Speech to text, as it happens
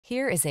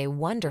Here is a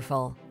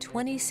wonderful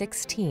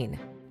 2016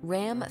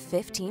 Ram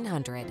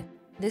 1500.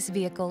 This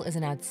vehicle is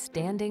an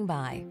outstanding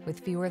buy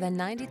with fewer than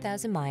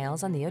 90,000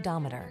 miles on the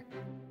odometer.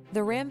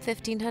 The Ram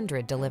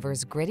 1500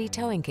 delivers gritty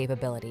towing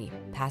capability,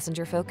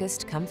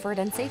 passenger-focused comfort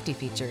and safety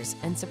features,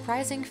 and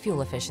surprising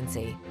fuel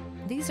efficiency.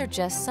 These are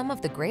just some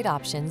of the great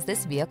options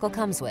this vehicle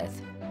comes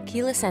with: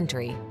 keyless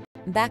entry,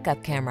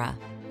 backup camera,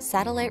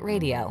 satellite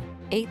radio,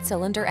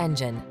 8-cylinder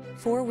engine,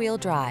 4-wheel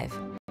drive,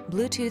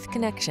 Bluetooth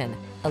connection,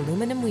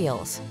 aluminum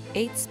wheels,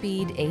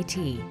 8-speed AT,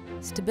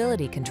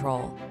 stability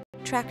control,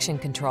 traction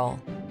control.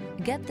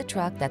 Get the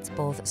truck that's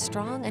both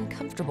strong and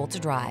comfortable to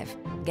drive.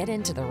 Get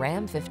into the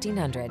Ram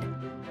 1500.